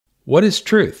What is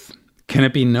truth? Can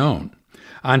it be known?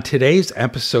 On today's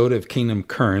episode of Kingdom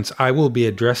Currents, I will be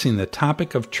addressing the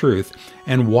topic of truth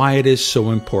and why it is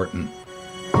so important.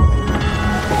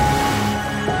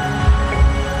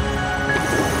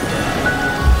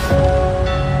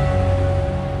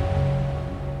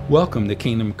 Welcome to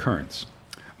Kingdom Currents.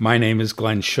 My name is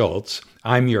Glenn Schultz.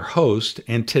 I'm your host,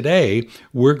 and today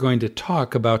we're going to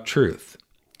talk about truth.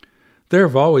 There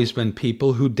have always been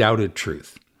people who doubted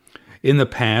truth. In the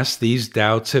past, these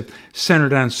doubts have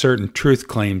centered on certain truth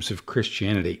claims of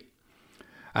Christianity.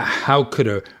 How could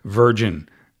a virgin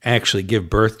actually give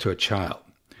birth to a child?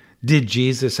 Did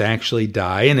Jesus actually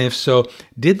die? And if so,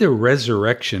 did the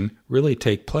resurrection really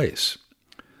take place?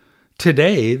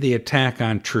 Today, the attack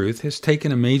on truth has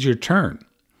taken a major turn.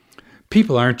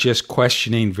 People aren't just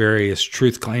questioning various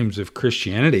truth claims of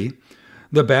Christianity.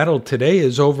 The battle today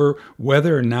is over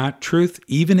whether or not truth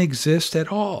even exists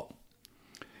at all.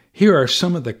 Here are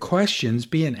some of the questions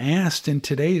being asked in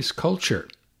today's culture.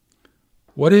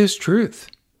 What is truth?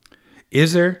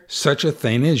 Is there such a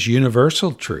thing as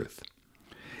universal truth?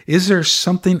 Is there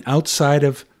something outside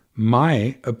of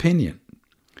my opinion?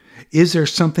 Is there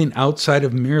something outside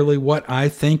of merely what I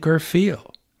think or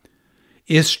feel?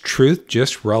 Is truth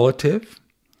just relative?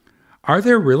 Are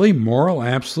there really moral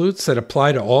absolutes that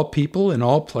apply to all people in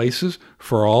all places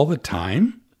for all the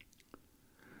time?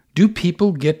 Do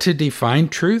people get to define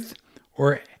truth,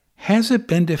 or has it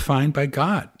been defined by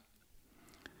God?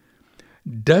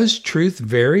 Does truth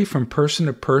vary from person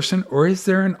to person, or is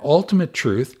there an ultimate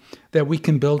truth that we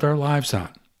can build our lives on?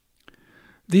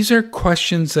 These are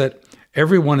questions that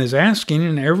everyone is asking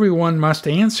and everyone must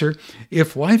answer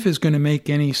if life is going to make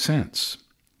any sense.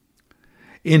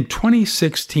 In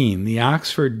 2016, the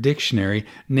Oxford Dictionary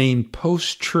named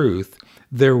post-truth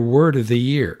their word of the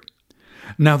year.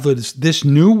 Now, this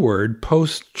new word,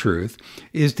 post-truth,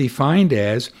 is defined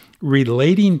as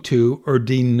relating to or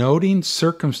denoting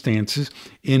circumstances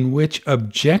in which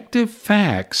objective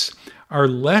facts are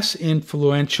less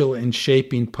influential in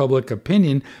shaping public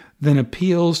opinion than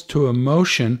appeals to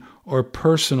emotion or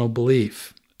personal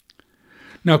belief.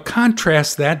 Now,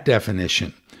 contrast that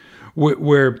definition,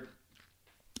 where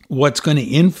what's going to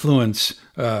influence,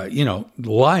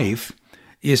 life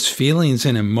is feelings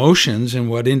and emotions and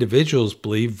what individuals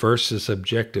believe versus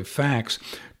objective facts,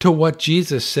 to what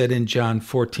Jesus said in John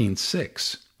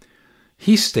 14:6.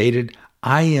 He stated,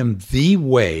 "I am the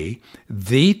way,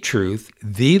 the truth,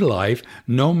 the life.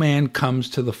 No man comes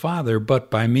to the Father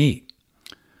but by me."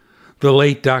 The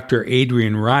late Dr.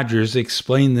 Adrian Rogers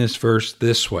explained this verse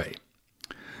this way.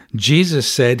 Jesus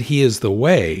said he is the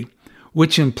way,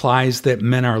 which implies that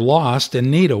men are lost and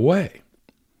need a way.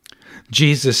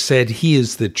 Jesus said he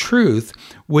is the truth,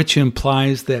 which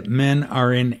implies that men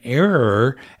are in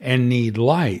error and need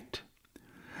light.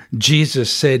 Jesus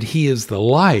said he is the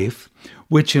life,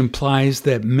 which implies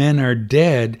that men are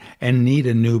dead and need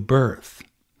a new birth.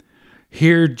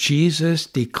 Here Jesus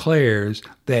declares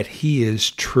that he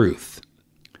is truth.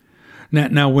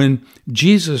 Now, when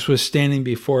Jesus was standing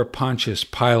before Pontius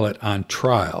Pilate on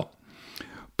trial,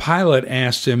 Pilate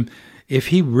asked him if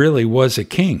he really was a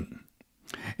king.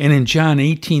 And in John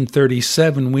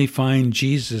 18:37, we find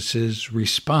Jesus'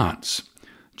 response.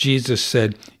 Jesus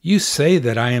said, "You say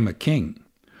that I am a king.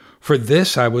 For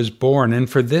this I was born, and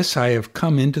for this I have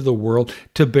come into the world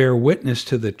to bear witness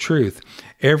to the truth.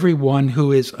 Everyone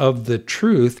who is of the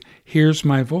truth hears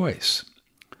my voice."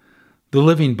 The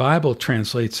Living Bible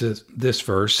translates this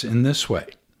verse in this way.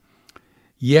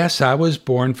 "Yes, I was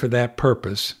born for that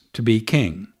purpose, to be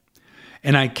king.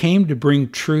 And I came to bring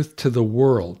truth to the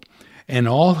world, and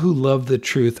all who love the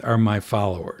truth are my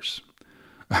followers."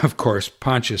 Of course,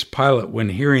 Pontius Pilate, when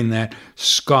hearing that,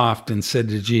 scoffed and said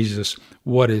to Jesus,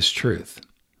 "What is truth?"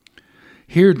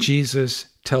 Here Jesus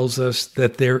tells us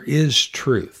that there is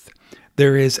truth.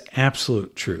 There is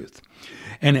absolute truth.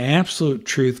 And absolute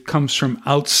truth comes from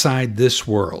outside this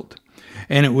world.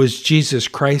 And it was Jesus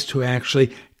Christ who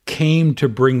actually came to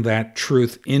bring that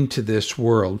truth into this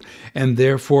world. And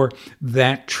therefore,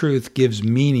 that truth gives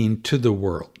meaning to the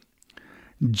world.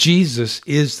 Jesus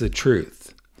is the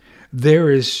truth. There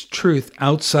is truth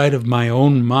outside of my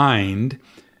own mind,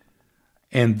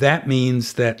 and that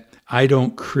means that I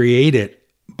don't create it,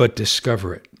 but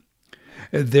discover it.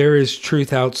 There is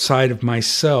truth outside of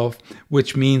myself,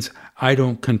 which means I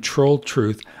don't control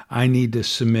truth. I need to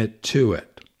submit to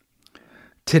it.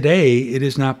 Today, it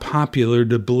is not popular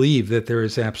to believe that there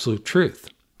is absolute truth.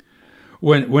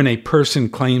 When a person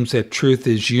claims that truth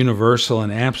is universal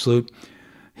and absolute,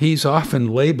 he's often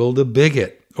labeled a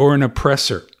bigot or an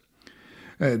oppressor.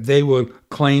 They will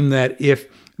claim that if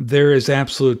there is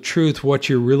absolute truth, what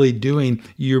you're really doing,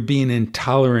 you're being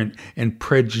intolerant and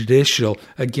prejudicial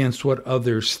against what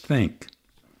others think.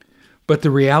 But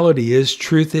the reality is,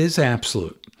 truth is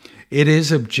absolute. It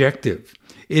is objective.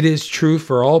 It is true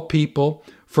for all people,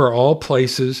 for all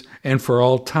places, and for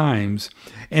all times.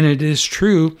 And it is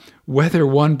true whether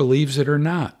one believes it or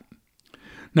not.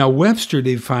 Now, Webster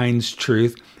defines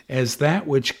truth as that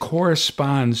which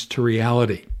corresponds to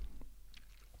reality.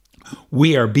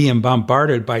 We are being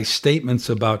bombarded by statements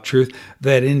about truth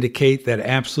that indicate that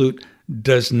absolute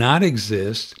does not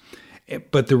exist,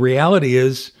 but the reality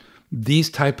is these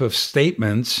type of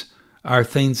statements are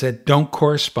things that don't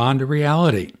correspond to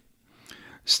reality.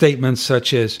 Statements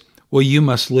such as, well, you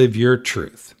must live your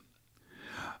truth,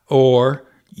 or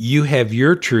you have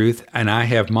your truth and I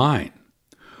have mine,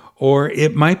 or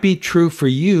it might be true for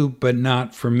you but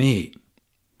not for me.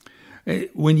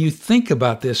 When you think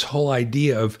about this whole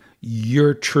idea of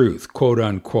your truth, quote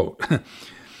unquote,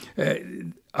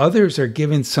 others are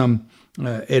giving some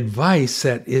advice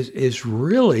that is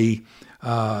really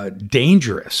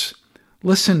dangerous.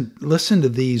 Listen to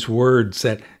these words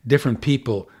that different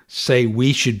people say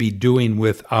we should be doing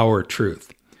with our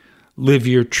truth. Live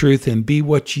your truth and be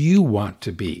what you want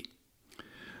to be.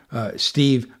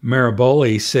 Steve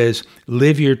Maraboli says,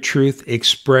 live your truth,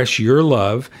 express your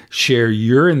love, share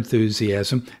your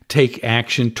enthusiasm, take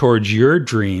action towards your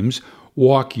dreams,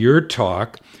 walk your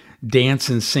talk, dance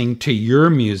and sing to your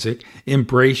music,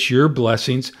 embrace your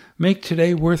blessings, make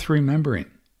today worth remembering.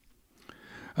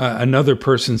 Another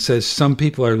person says some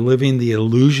people are living the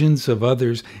illusions of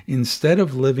others instead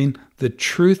of living the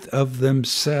truth of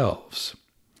themselves.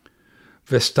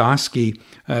 Vygotsky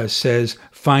says,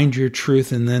 find your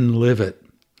truth and then live it.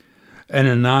 An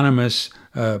anonymous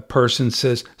person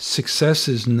says, success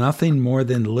is nothing more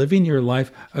than living your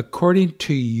life according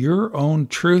to your own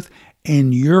truth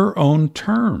and your own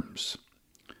terms.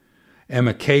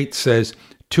 Emma Kate says,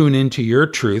 tune into your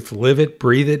truth, live it,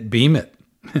 breathe it, beam it.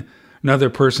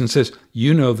 Another person says,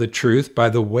 you know the truth by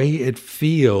the way it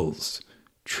feels.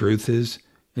 Truth is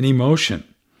an emotion.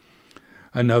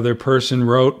 Another person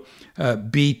wrote,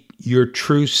 be your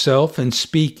true self and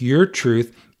speak your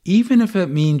truth, even if it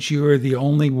means you are the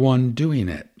only one doing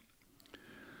it.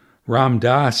 Ram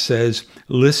Dass says,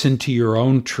 listen to your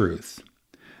own truth.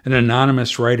 An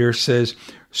anonymous writer says,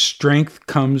 strength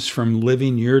comes from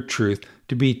living your truth.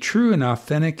 To be true and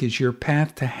authentic is your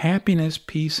path to happiness,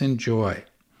 peace, and joy.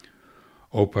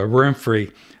 Oprah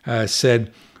Winfrey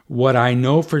said, what I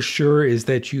know for sure is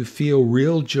that you feel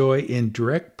real joy in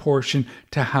direct proportion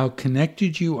to how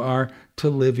connected you are to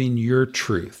living your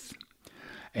truth.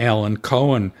 Alan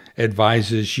Cohen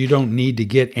advises you don't need to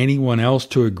get anyone else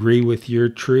to agree with your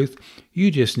truth. You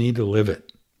just need to live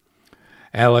it.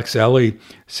 Alex Ellie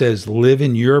says, live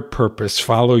in your purpose,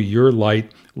 follow your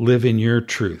light, live in your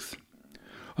truth.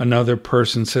 Another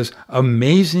person says,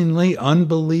 amazingly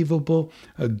unbelievable,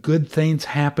 good things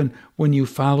happen when you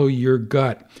follow your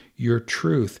gut, your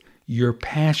truth, your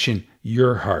passion,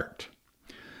 your heart.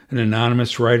 An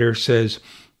anonymous writer says,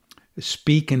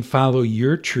 speak and follow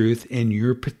your truth and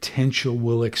your potential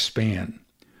will expand.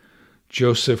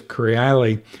 Joseph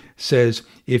Cariali says,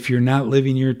 if you're not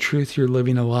living your truth, you're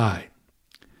living a lie.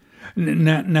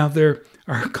 Now there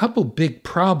are a couple big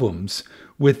problems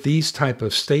with these type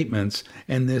of statements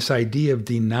and this idea of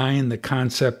denying the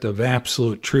concept of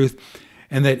absolute truth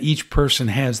and that each person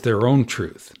has their own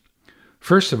truth.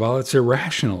 First of all, it's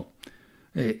irrational.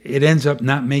 It ends up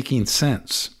not making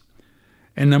sense.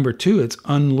 And number two, it's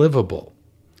unlivable.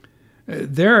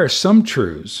 There are some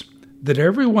truths that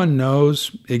everyone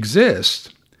knows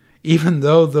exist, even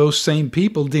though those same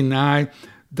people deny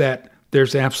that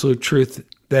there's absolute truth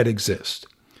that exists.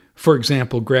 For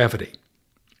example, gravity.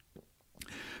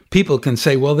 People can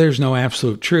say, well, there's no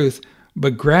absolute truth,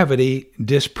 but gravity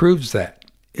disproves that.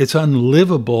 It's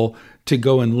unlivable to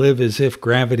go and live as if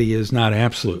gravity is not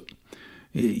absolute.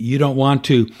 You don't want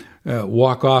to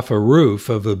walk off a roof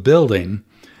of a building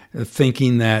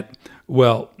thinking that,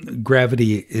 well,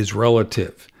 gravity is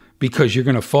relative, because you're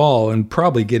going to fall and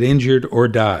probably get injured or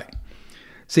die.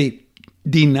 See,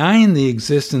 denying the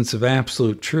existence of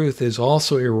absolute truth is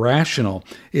also irrational.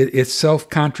 It's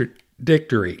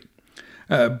self-contradictory.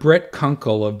 Brett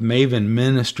Kunkle of Maven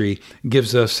Ministry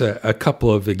gives us a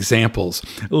couple of examples.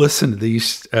 Listen to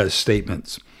these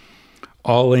statements.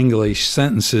 All English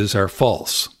sentences are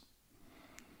false.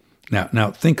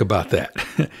 Now think about that.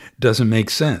 Doesn't make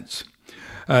sense.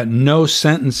 No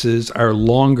sentences are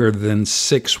longer than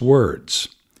 6 words.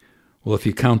 Well, if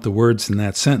you count the words in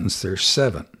that sentence, there's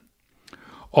 7.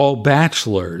 All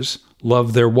bachelors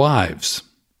love their wives.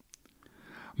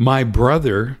 My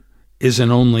brother is an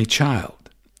only child.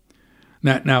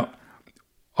 Now,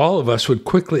 all of us would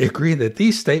quickly agree that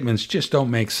these statements just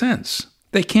don't make sense.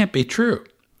 They can't be true.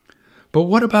 But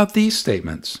what about these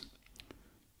statements?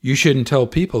 You shouldn't tell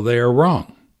people they are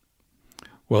wrong.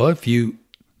 Well, if you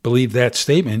believe that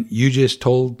statement, you just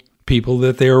told people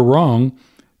that they are wrong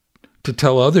to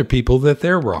tell other people that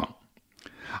they're wrong.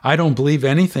 I don't believe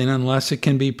anything unless it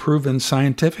can be proven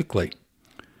scientifically.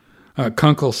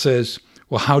 Kunkel says,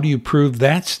 well, how do you prove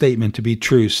that statement to be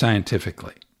true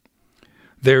scientifically?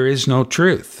 There is no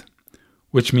truth,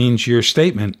 which means your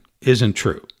statement isn't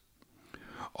true.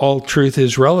 All truth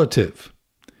is relative,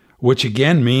 which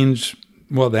again means,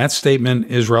 well, that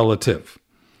statement is relative.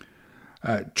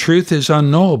 Truth is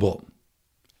unknowable,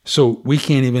 so we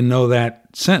can't even know that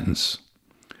sentence.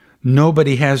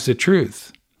 Nobody has the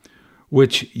truth,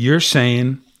 which you're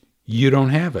saying you don't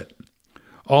have it.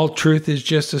 All truth is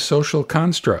just a social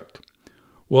construct.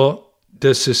 Well,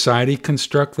 does society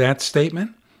construct that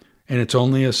statement, and it's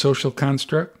only a social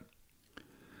construct?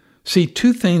 See,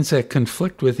 two things that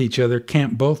conflict with each other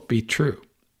can't both be true.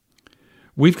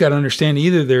 We've got to understand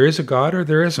either there is a God or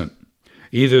there isn't.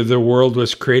 Either the world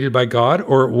was created by God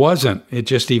or it wasn't. It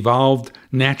just evolved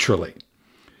naturally.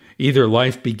 Either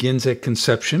life begins at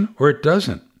conception or it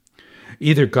doesn't.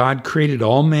 Either God created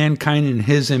all mankind in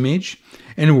his image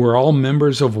and we're all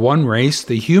members of one race,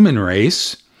 the human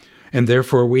race, and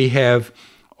therefore we have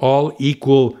all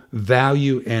equal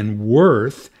value and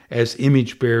worth as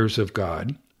image bearers of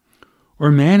God. Or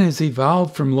man has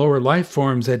evolved from lower life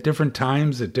forms at different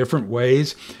times, at different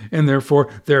ways, and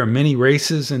therefore there are many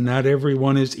races and not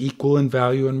everyone is equal in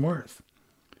value and worth.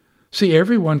 See,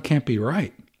 everyone can't be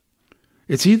right.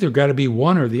 It's either got to be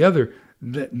one or the other,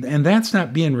 and that's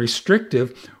not being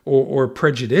restrictive or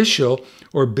prejudicial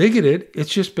or bigoted,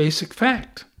 it's just basic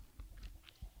fact.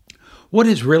 What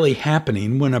is really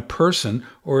happening when a person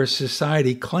or a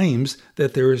society claims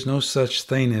that there is no such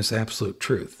thing as absolute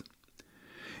truth?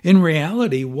 In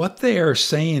reality, what they are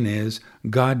saying is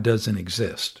God doesn't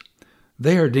exist.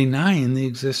 They are denying the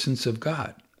existence of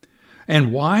God.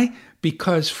 And why?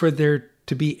 Because for there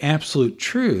to be absolute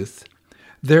truth,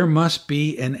 there must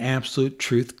be an absolute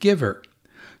truth giver,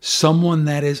 someone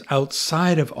that is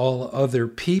outside of all other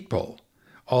people,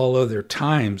 all other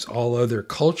times, all other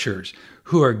cultures,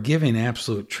 who are giving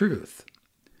absolute truth.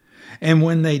 And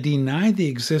when they deny the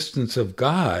existence of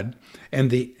God and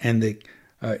the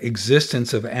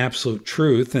existence of absolute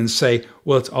truth and say,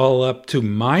 well, it's all up to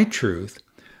my truth,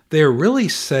 they're really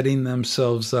setting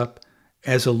themselves up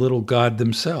as a little God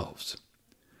themselves.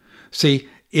 See,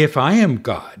 if I am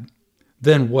God,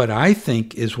 then what I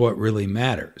think is what really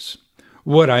matters.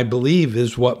 What I believe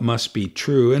is what must be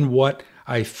true, and what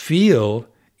I feel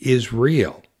is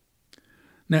real.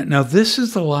 Now this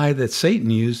is the lie that Satan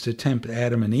used to tempt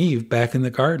Adam and Eve back in the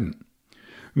garden.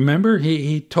 Remember,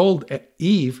 he told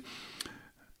Eve,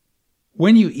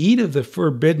 when you eat of the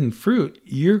forbidden fruit,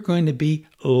 you're going to be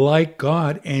like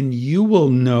God, and you will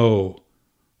know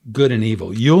good and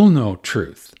evil. You'll know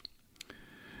truth.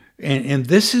 And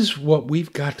this is what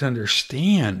we've got to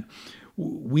understand.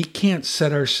 We can't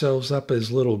set ourselves up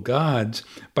as little gods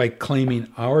by claiming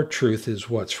our truth is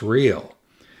what's real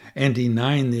and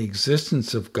denying the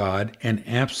existence of God and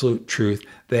absolute truth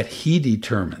that he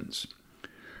determines.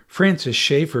 Francis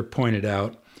Schaeffer pointed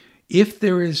out, if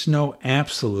there is no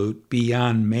absolute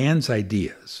beyond man's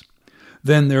ideas,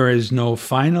 then there is no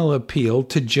final appeal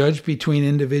to judge between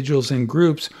individuals and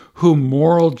groups whose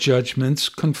moral judgments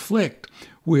conflict.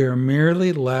 We are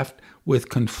merely left with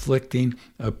conflicting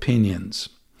opinions.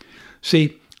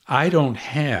 See, I don't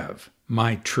have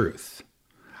my truth.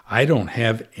 I don't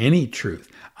have any truth.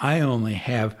 I only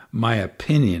have my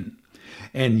opinion.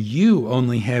 And you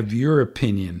only have your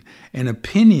opinion. And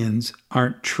opinions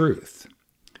aren't truth.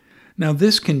 Now,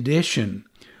 this condition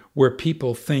where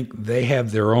people think they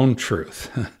have their own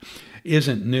truth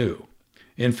isn't new.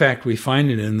 In fact, we find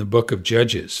it in the book of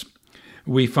Judges.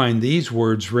 We find these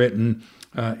words written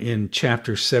in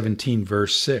chapter 17,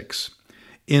 verse 6.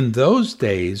 In those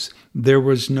days, there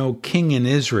was no king in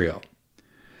Israel.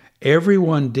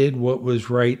 Everyone did what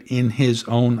was right in his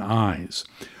own eyes.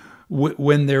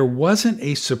 When there wasn't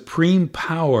a supreme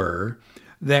power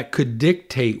that could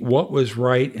dictate what was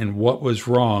right and what was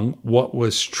wrong, what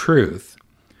was truth,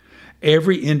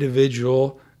 every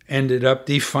individual ended up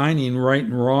defining right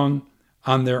and wrong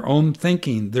on their own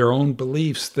thinking, their own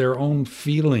beliefs, their own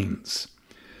feelings.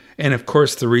 And of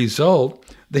course, the result,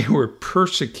 they were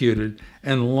persecuted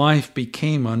and life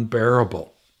became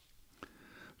unbearable.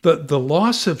 The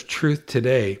loss of truth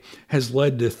today has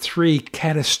led to 3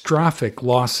 catastrophic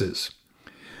losses.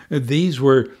 These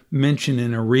were mentioned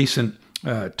in a recent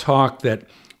talk that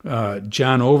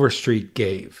John Overstreet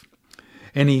gave.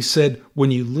 And he said,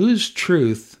 when you lose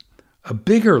truth, a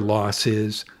bigger loss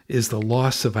is the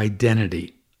loss of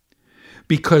identity.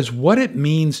 Because what it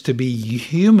means to be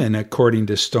human, according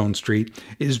to Stone Street,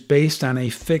 is based on a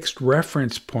fixed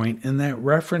reference point, and that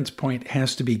reference point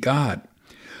has to be God.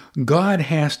 God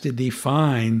has to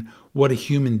define what a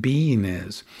human being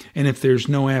is. And if there's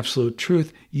no absolute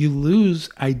truth, you lose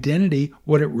identity,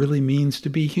 what it really means to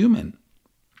be human.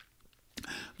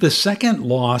 The second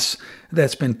loss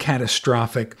that's been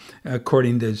catastrophic,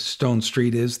 according to Stone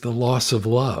Street, is the loss of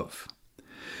love.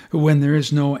 When there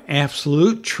is no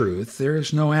absolute truth, there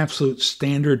is no absolute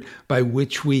standard by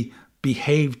which we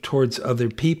behave towards other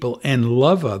people and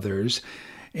love others.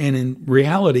 And in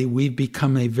reality, we've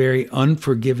become a very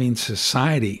unforgiving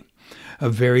society, a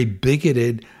very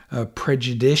bigoted,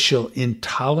 prejudicial,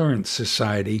 intolerant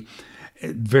society,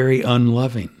 very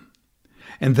unloving.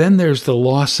 And then there's the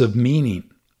loss of meaning.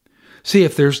 See,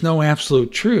 if there's no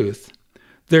absolute truth,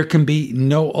 there can be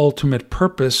no ultimate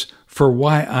purpose for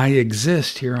why I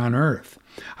exist here on earth.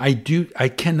 I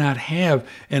cannot have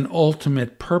an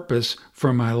ultimate purpose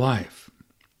for my life.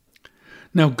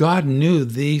 Now, God knew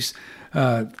these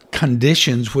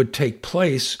conditions would take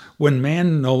place when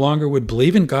man no longer would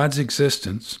believe in God's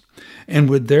existence and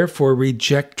would therefore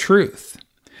reject truth.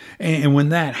 And when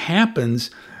that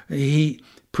happens, he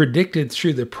predicted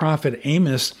through the prophet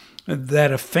Amos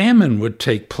that a famine would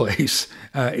take place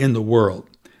in the world.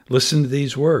 Listen to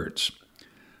these words.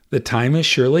 The time is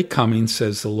surely coming,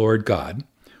 says the Lord God,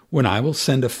 when I will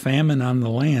send a famine on the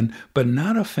land, but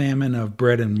not a famine of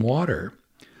bread and water,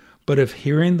 but of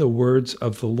hearing the words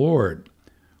of the Lord,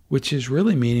 which is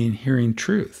really meaning hearing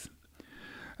truth.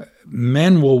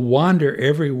 Men will wander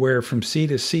everywhere from sea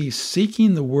to sea,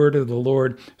 seeking the word of the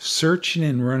Lord, searching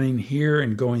and running here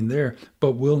and going there,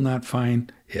 but will not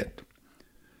find it.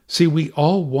 See, we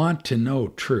all want to know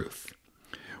truth.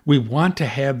 We want to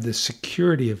have the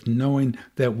security of knowing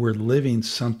that we're living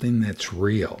something that's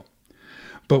real.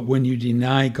 But when you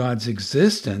deny God's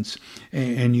existence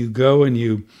and you go and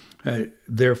you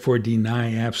therefore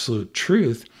deny absolute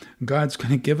truth, God's going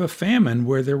to give a famine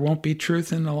where there won't be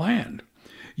truth in the land.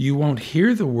 You won't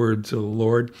hear the words of the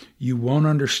Lord. You won't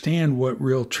understand what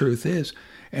real truth is.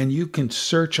 And you can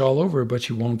search all over, but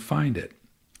you won't find it.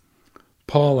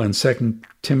 Paul in 2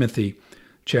 Timothy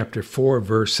chapter 4,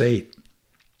 verse 8,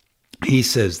 he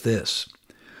says this,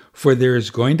 "For there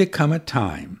is going to come a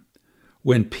time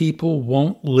when people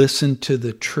won't listen to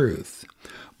the truth,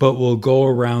 but will go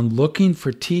around looking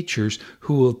for teachers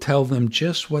who will tell them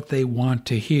just what they want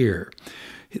to hear."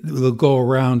 They'll go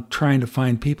around trying to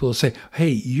find people who say, hey,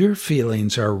 your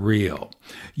feelings are real.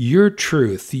 Your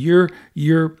truth,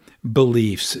 your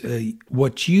beliefs,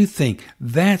 what you think,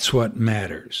 that's what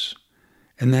matters.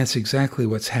 And that's exactly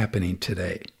what's happening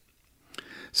today.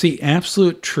 See,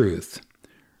 absolute truth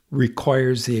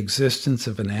requires the existence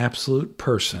of an absolute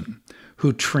person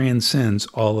who transcends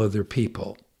all other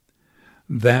people.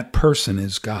 That person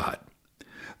is God.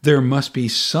 There must be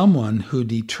someone who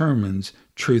determines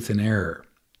truth and error.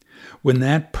 When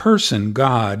that person,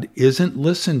 God, isn't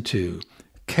listened to,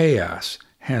 chaos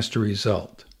has to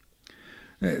result.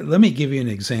 Let me give you an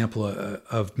example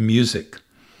of music.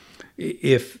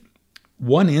 If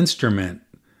one instrument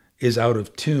is out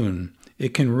of tune,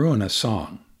 it can ruin a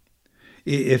song.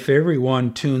 If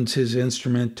everyone tunes his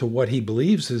instrument to what he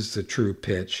believes is the true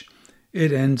pitch,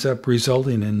 it ends up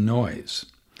resulting in noise.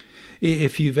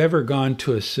 If you've ever gone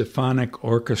to a symphonic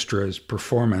orchestra's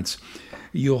performance,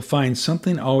 you'll find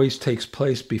something always takes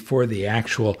place before the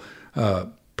actual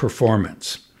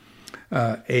performance.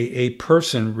 A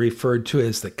person referred to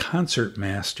as the concert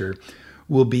master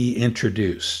will be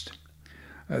introduced.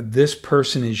 This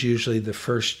person is usually the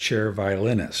first chair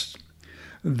violinist.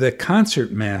 The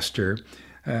concert master,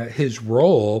 his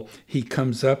role, he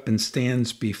comes up and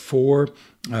stands before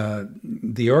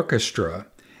the orchestra,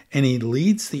 and he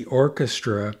leads the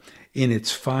orchestra in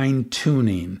its fine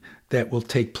tuning that will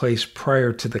take place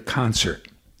prior to the concert.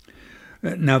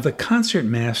 Now, the concert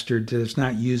master does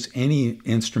not use any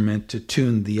instrument to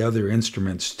tune the other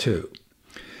instruments to.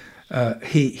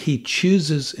 He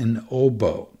chooses an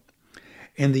oboe,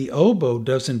 and the oboe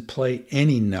doesn't play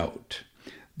any note.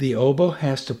 The oboe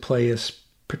has to play a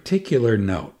particular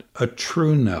note, a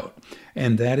true note,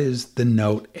 and that is the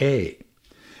note A.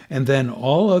 And then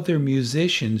all other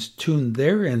musicians tune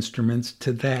their instruments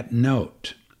to that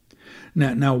note.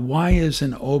 Now, why is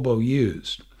an oboe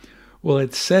used? Well,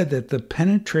 it's said that the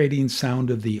penetrating sound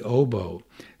of the oboe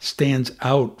stands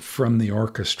out from the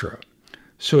orchestra,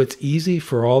 so it's easy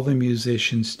for all the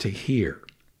musicians to hear.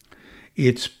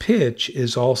 Its pitch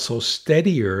is also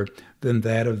steadier than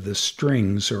that of the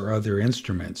strings or other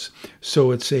instruments,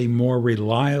 so it's a more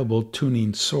reliable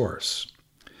tuning source.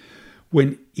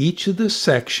 When each of the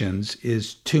sections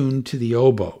is tuned to the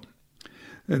oboe,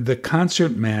 the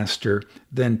concertmaster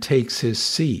then takes his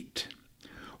seat.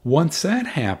 Once that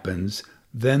happens,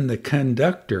 then the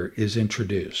conductor is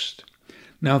introduced.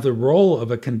 Now, the role of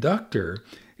a conductor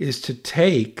is to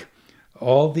take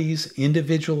all these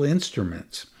individual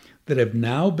instruments that have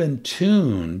now been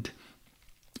tuned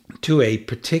to a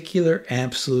particular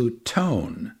absolute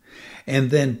tone and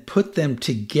then put them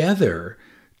together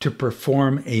to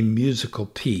perform a musical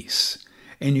piece.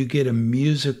 And you get a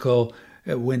musical,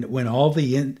 when all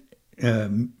the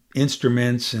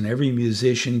instruments and every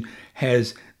musician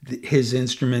has his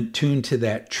instrument tuned to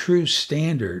that true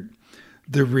standard,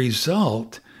 the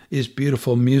result is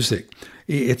beautiful music.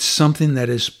 It's something that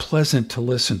is pleasant to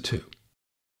listen to.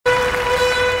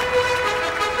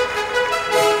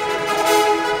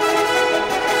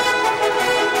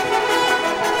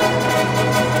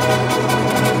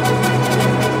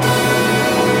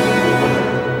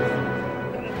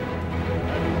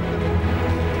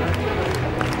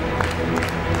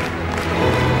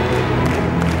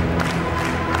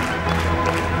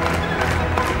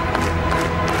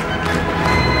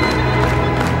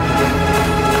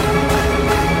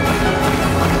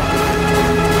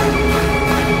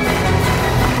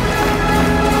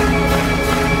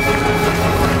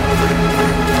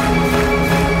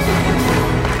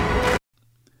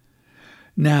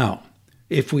 Now,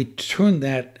 if we turn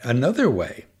that another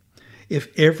way, if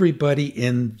everybody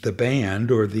in the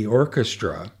band or the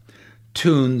orchestra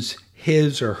tunes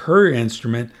his or her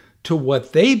instrument to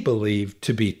what they believe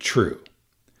to be true,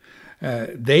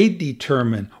 they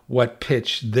determine what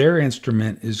pitch their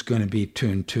instrument is going to be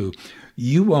tuned to.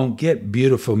 You won't get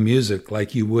beautiful music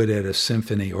like you would at a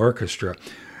symphony orchestra.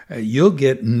 You'll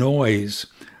get noise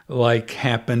like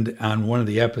happened on one of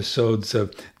the episodes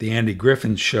of the Andy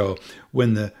Griffin Show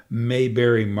when the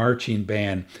Mayberry Marching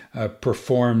Band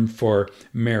performed for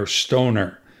Mayor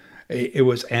Stoner. It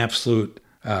was absolute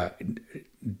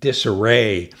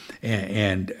disarray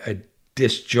and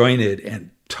disjointed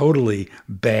and totally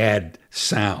bad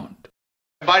sound.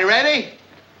 Everybody ready?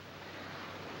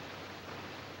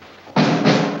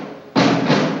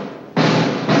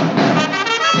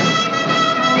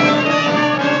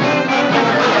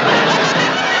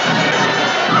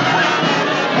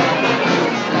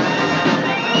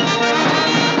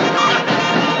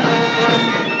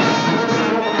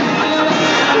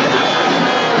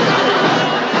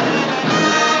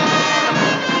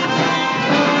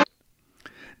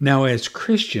 Now, as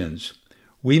Christians,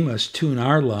 we must tune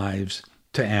our lives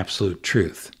to absolute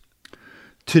truth.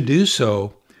 To do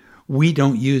so, we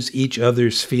don't use each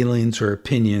other's feelings or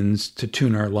opinions to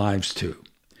tune our lives to.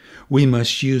 We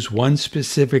must use one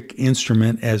specific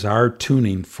instrument as our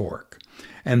tuning fork,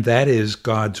 and that is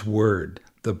God's Word,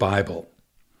 the Bible.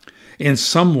 In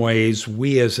some ways,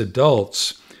 we as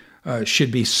adults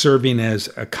should be serving as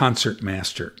a concert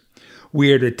master.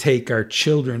 We are to take our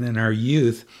children and our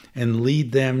youth and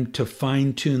lead them to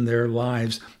fine-tune their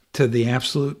lives to the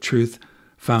absolute truth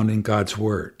found in God's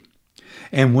Word.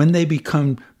 And when they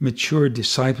become mature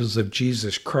disciples of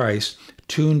Jesus Christ,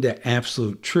 tuned to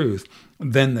absolute truth,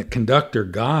 then the conductor,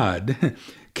 God,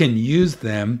 can use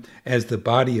them as the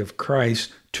body of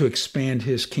Christ to expand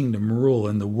his kingdom rule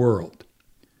in the world.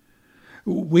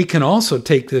 We can also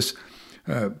take this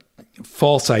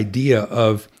false idea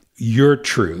of your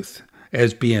truth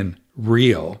as being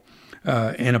real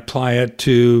and apply it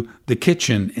to the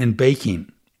kitchen and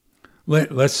baking.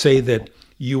 Let's say that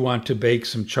you want to bake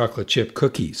some chocolate chip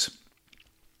cookies.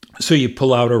 So you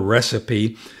pull out a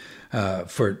recipe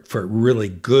for really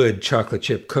good chocolate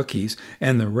chip cookies,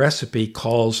 and the recipe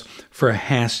calls for a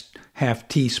half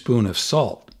teaspoon of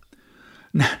salt.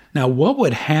 Now, what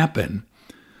would happen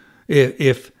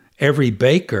if every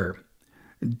baker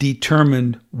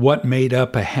determined what made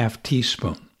up a half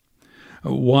teaspoon?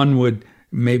 One would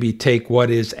maybe take what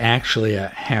is actually a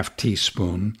half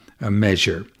teaspoon, a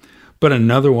measure, but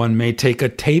another one may take a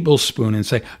tablespoon and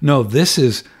say, no, this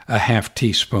is a half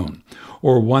teaspoon.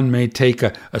 Or one may take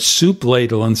a soup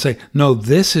ladle and say, no,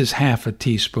 this is half a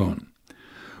teaspoon.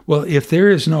 Well, if there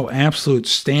is no absolute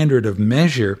standard of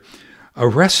measure, a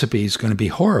recipe is going to be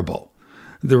horrible.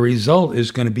 The result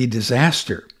is going to be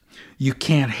disaster. You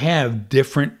can't have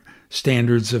different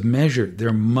standards of measure.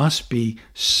 There must be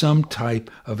some type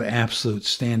of absolute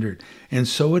standard. And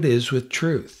so it is with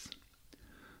truth.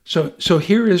 So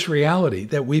here is reality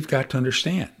that we've got to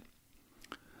understand.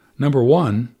 Number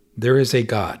one, there is a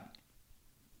God.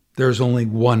 There's only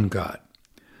one God.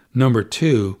 Number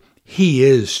two, He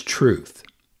is truth.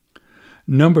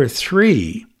 Number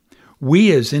 3,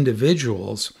 we as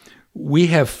individuals, we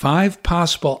have 5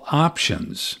 possible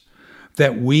options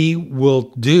that we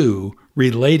will do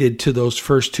related to those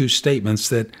first 2 statements,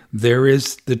 that there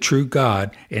is the true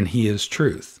God and he is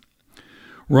truth.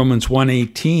 Romans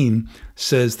 1:18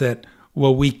 says that,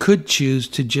 well, we could choose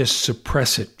to just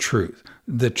suppress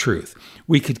the truth.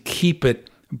 We could keep it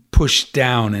pushed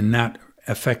down and not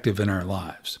effective in our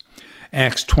lives.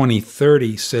 Acts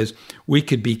 20:30 says we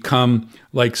could become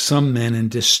like some men and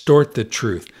distort the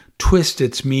truth, twist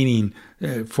its meaning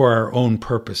for our own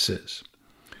purposes.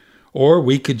 Or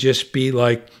we could just be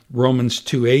like Romans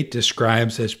 2:8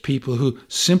 describes, as people who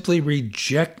simply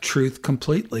reject truth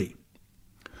completely.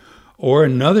 Or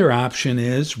another option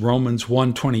is Romans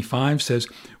 1:25 says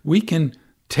we can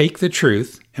take the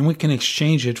truth and we can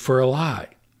exchange it for a lie.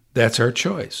 That's our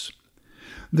choice.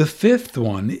 The 5th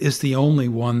one is the only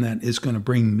one that is going to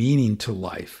bring meaning to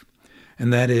life,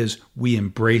 and that is we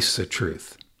embrace the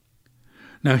truth.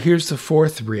 Now here's the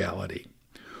 4th reality.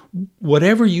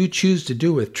 Whatever you choose to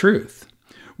do with truth,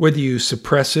 whether you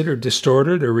suppress it or distort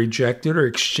it or reject it or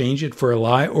exchange it for a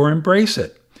lie or embrace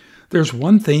it, there's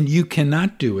one thing you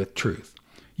cannot do with truth.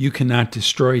 You cannot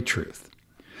destroy truth,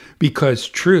 because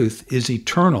truth is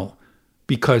eternal,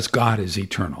 because God is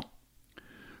eternal.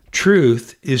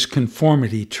 Truth is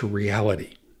conformity to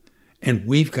reality, and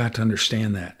we've got to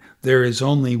understand that. There is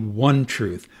only one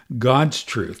truth, God's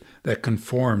truth, that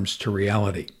conforms to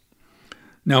reality.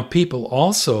 Now, people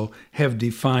also have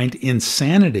defined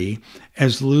insanity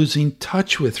as losing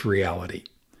touch with reality.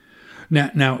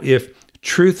 Now, if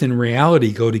truth and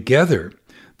reality go together,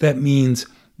 that means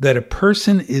that a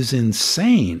person is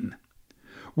insane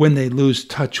when they lose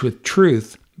touch with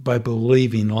truth by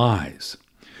believing lies.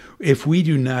 If we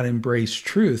do not embrace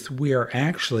truth, we are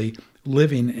actually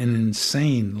living an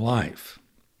insane life.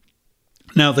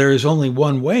 Now, there is only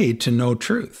one way to know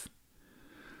truth.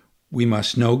 We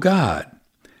must know God,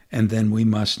 and then we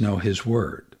must know his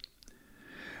word.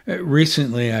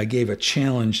 Recently, I gave a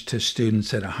challenge to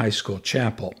students at a high school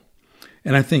chapel,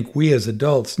 and I think we as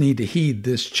adults need to heed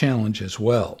this challenge as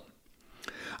well.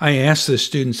 I asked the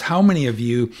students, how many of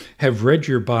you have read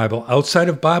your Bible outside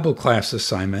of Bible class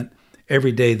assignment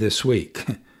every day this week?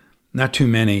 Not too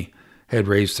many had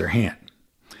raised their hand.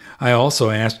 I also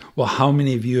asked, well, how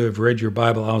many of you have read your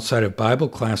Bible outside of Bible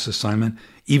class assignment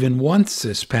even once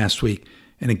this past week?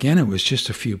 And again, it was just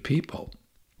a few people.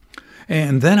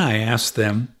 And then I asked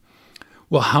them,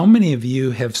 well, how many of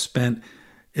you have spent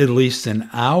at least an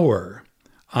hour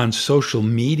on social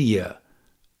media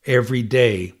every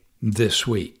day this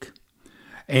week?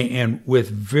 And with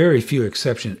very few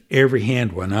exceptions, every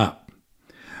hand went up.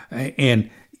 And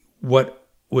what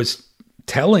was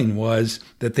telling was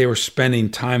that they were spending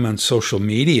time on social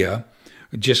media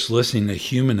just listening to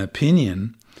human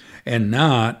opinion and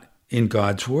not in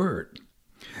God's word.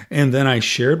 And then I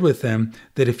shared with them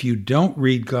that if you don't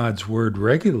read God's word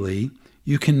regularly,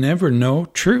 you can never know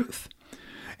truth.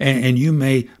 And you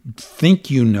may think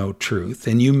you know truth,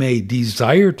 and you may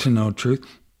desire to know truth,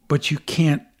 but you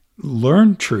can't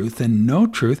learn truth and know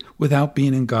truth without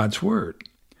being in God's word.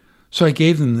 So I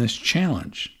gave them this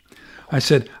challenge. I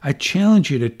said, I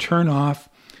challenge you to turn off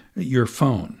your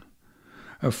phone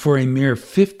for a mere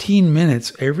 15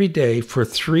 minutes every day for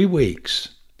 3 weeks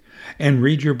and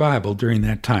read your Bible during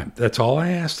that time. That's all I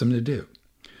asked them to do.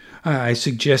 I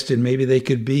suggested maybe they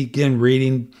could begin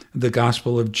reading the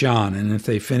Gospel of John, and if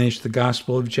they finished the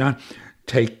Gospel of John,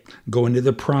 go into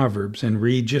the Proverbs and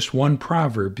read just one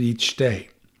proverb each day.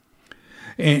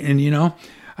 And you know,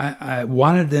 I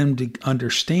wanted them to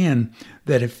understand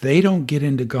that if they don't get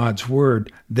into God's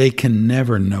word, they can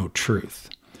never know truth.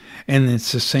 And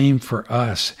it's the same for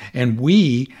us. And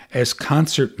we, as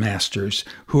concert masters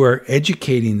who are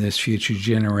educating this future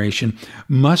generation,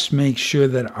 must make sure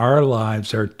that our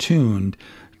lives are tuned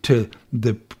to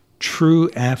the true,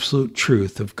 absolute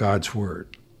truth of God's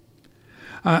word.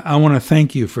 I want to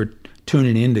thank you for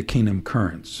tuning in to Kingdom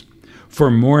Currents.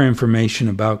 For more information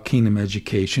about Kingdom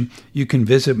Education, you can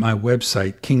visit my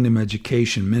website,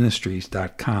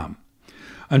 kingdomeducationministries.com.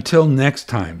 Until next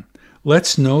time,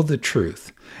 let's know the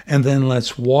truth, and then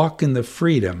let's walk in the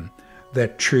freedom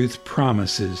that truth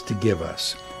promises to give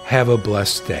us. Have a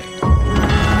blessed day.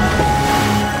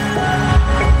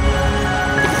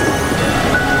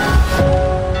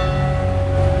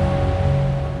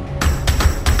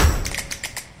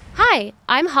 Hi,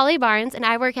 I'm Holly Barnes, and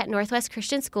I work at Northwest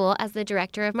Christian School as the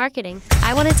Director of Marketing.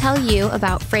 I want to tell you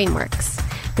about Frameworks.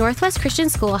 Northwest Christian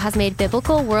School has made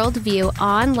Biblical Worldview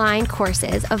online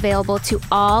courses available to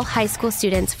all high school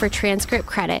students for transcript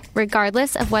credit,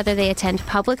 regardless of whether they attend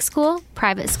public school,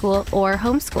 private school, or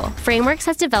homeschool. Frameworks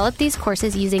has developed these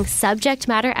courses using subject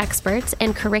matter experts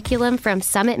and curriculum from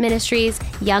Summit Ministries,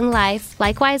 Young Life,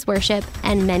 Likewise Worship,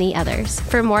 and many others.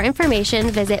 For more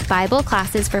information, visit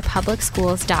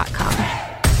BibleClassesForPublicSchools.com.